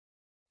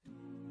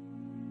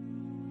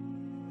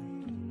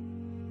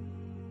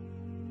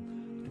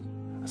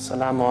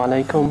Assalamu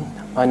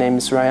alaikum. My name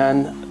is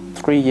Ryan.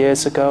 3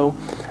 years ago,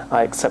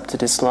 I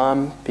accepted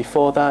Islam.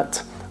 Before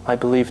that, I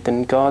believed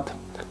in God.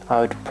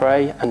 I would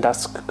pray and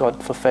ask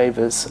God for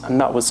favors,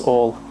 and that was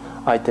all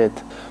I did.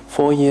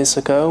 4 years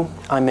ago,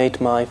 I made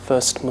my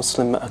first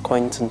Muslim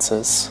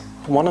acquaintances.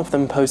 One of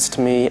them posed to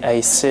me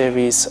a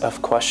series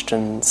of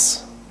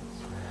questions.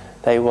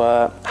 They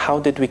were, how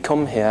did we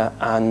come here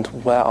and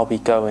where are we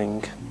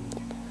going?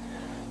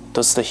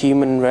 Does the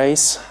human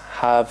race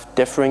have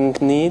differing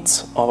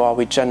needs, or are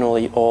we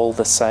generally all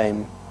the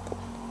same?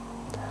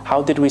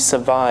 How did we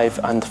survive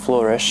and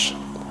flourish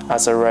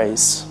as a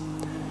race?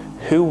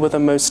 Who were the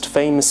most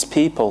famous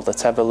people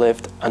that ever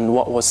lived, and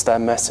what was their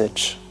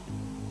message?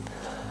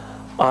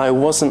 I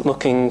wasn't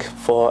looking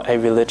for a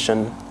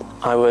religion.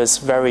 I was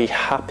very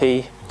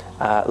happy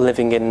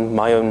living in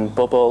my own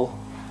bubble.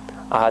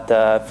 I had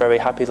a very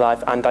happy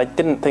life, and I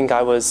didn't think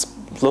I was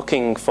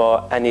looking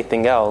for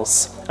anything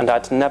else, and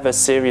I'd never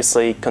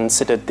seriously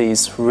considered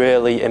these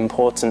really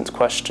important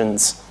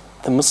questions.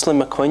 The Muslim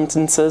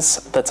acquaintances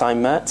that I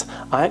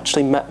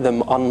actually met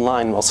them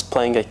online whilst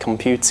playing a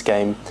computer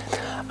game.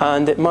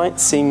 And it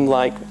might seem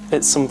like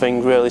it's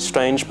something really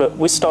strange, but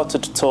we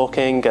started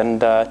talking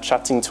and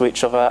chatting to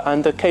each other,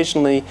 and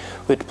occasionally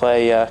we'd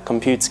play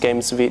computer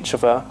games with each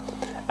other.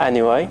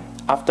 Anyway,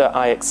 after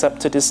I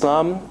accepted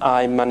Islam,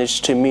 I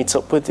managed to meet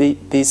up with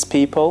these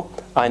people.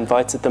 I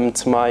invited them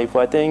to my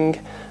wedding.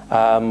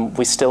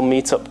 We still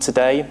meet up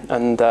today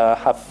and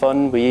have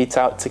fun. We eat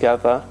out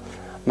together.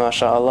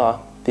 MashaAllah,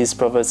 these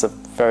brothers are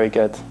very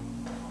good.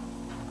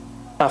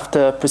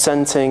 After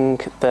presenting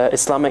the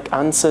Islamic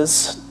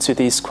answers to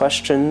these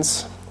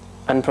questions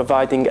and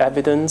providing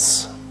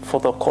evidence for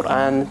the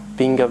Quran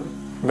being a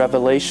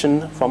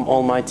revelation from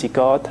Almighty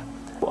God,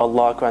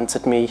 Allah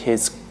granted me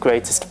His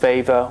greatest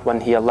favor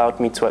when He allowed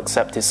me to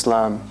accept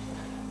Islam.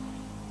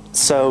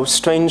 So,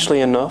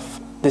 strangely enough,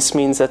 this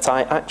means that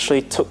I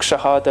actually took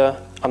Shahada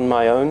on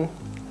my own,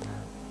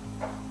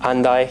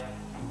 and I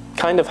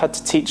kind of had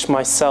to teach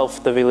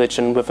myself the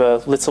religion with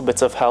a little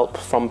bit of help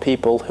from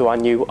people who I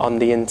knew on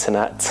the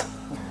internet.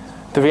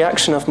 The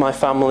reaction of my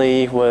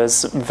family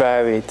was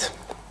varied.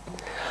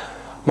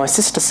 My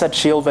sister said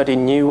she already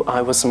knew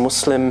I was a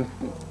Muslim,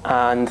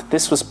 and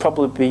this was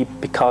probably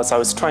because I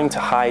was trying to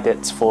hide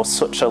it for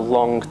such a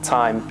long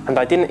time, and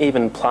I didn't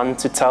even plan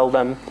to tell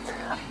them.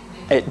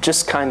 It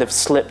just kind of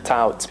slipped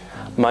out.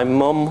 My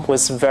mum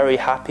was very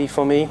happy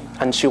for me,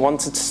 and she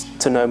wanted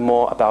to know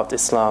more about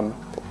Islam.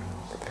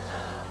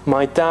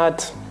 My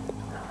dad,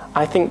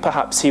 I think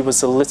perhaps he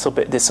was a little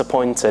bit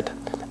disappointed,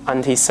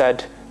 and he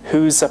said,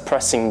 "Who's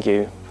oppressing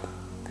you?"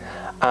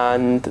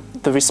 And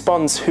the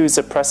response, "Who's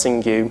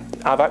oppressing you?"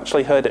 I've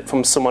actually heard it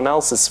from someone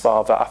else's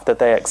father after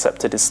they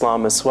accepted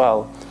Islam as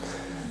well.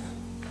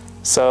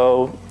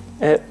 So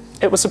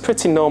it was a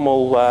pretty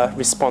normal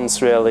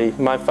response, really.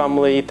 My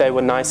family, they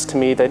were nice to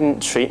me. They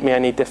didn't treat me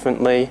any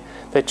differently.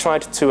 They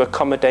tried to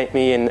accommodate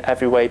me in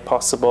every way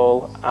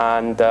possible,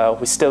 and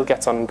we still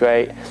get on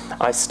great.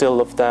 I still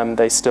love them,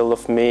 they still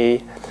love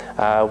me.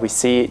 We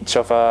see each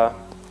other,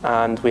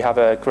 and we have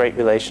a great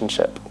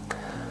relationship.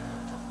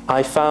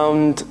 I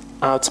found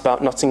out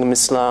about Nottingham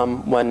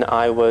Islam when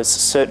I was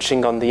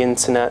searching on the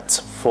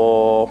internet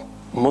for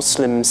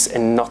Muslims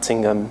in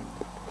Nottingham.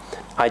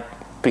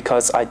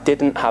 Because I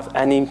didn't have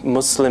any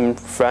Muslim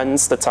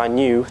friends that I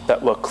knew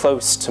that were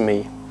close to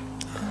me.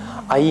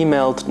 I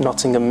emailed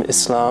Nottingham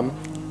Islam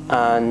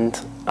and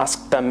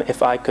asked them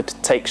if I could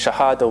take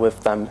Shahada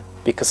with them,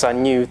 because I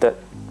knew that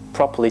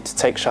properly to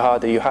take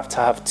Shahada you have to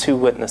have 2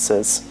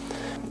 witnesses.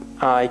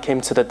 I came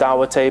to the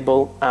Dawah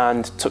table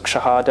and took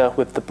Shahada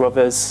with the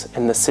brothers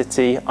in the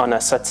city on a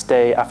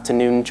Saturday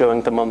afternoon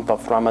during the month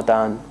of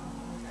Ramadan.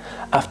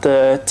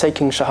 After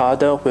taking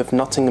Shahada with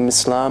Nottingham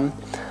Islam,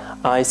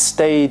 I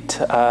stayed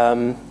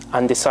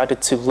and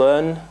decided to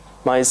learn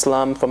my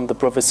Islam from the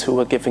brothers who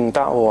were giving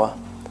Da'wah.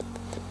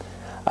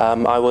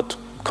 I would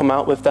come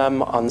out with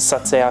them on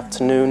Saturday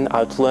afternoon,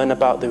 I would learn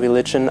about the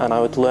religion, and I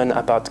would learn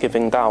about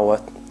giving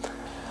Da'wah.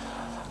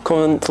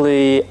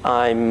 Currently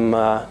I'm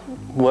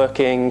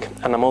working,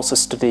 and I'm also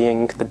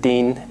studying the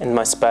Deen in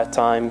my spare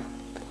time.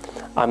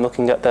 I'm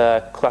looking at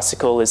the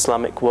classical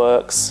Islamic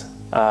works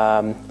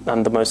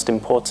and the most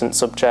important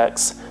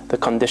subjects, the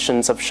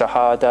conditions of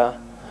Shahada,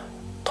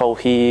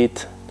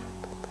 Tawheed.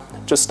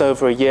 Just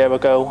over a year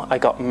ago, I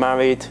got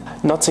married.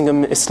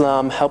 Nottingham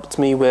Islam helped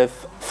me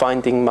with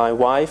finding my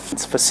wife.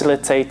 It's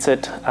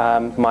facilitated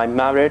my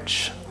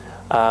marriage.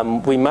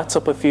 We met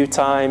up a few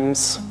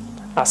times,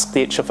 asked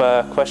each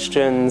other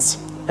questions.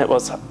 It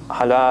was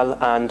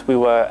halal, and we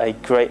were a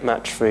great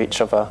match for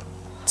each other.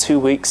 2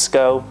 weeks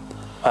ago,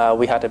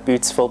 we had a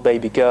beautiful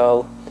baby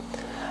girl,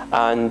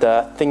 and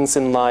things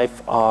in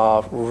life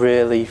are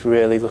really,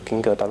 really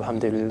looking good,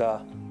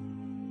 alhamdulillah.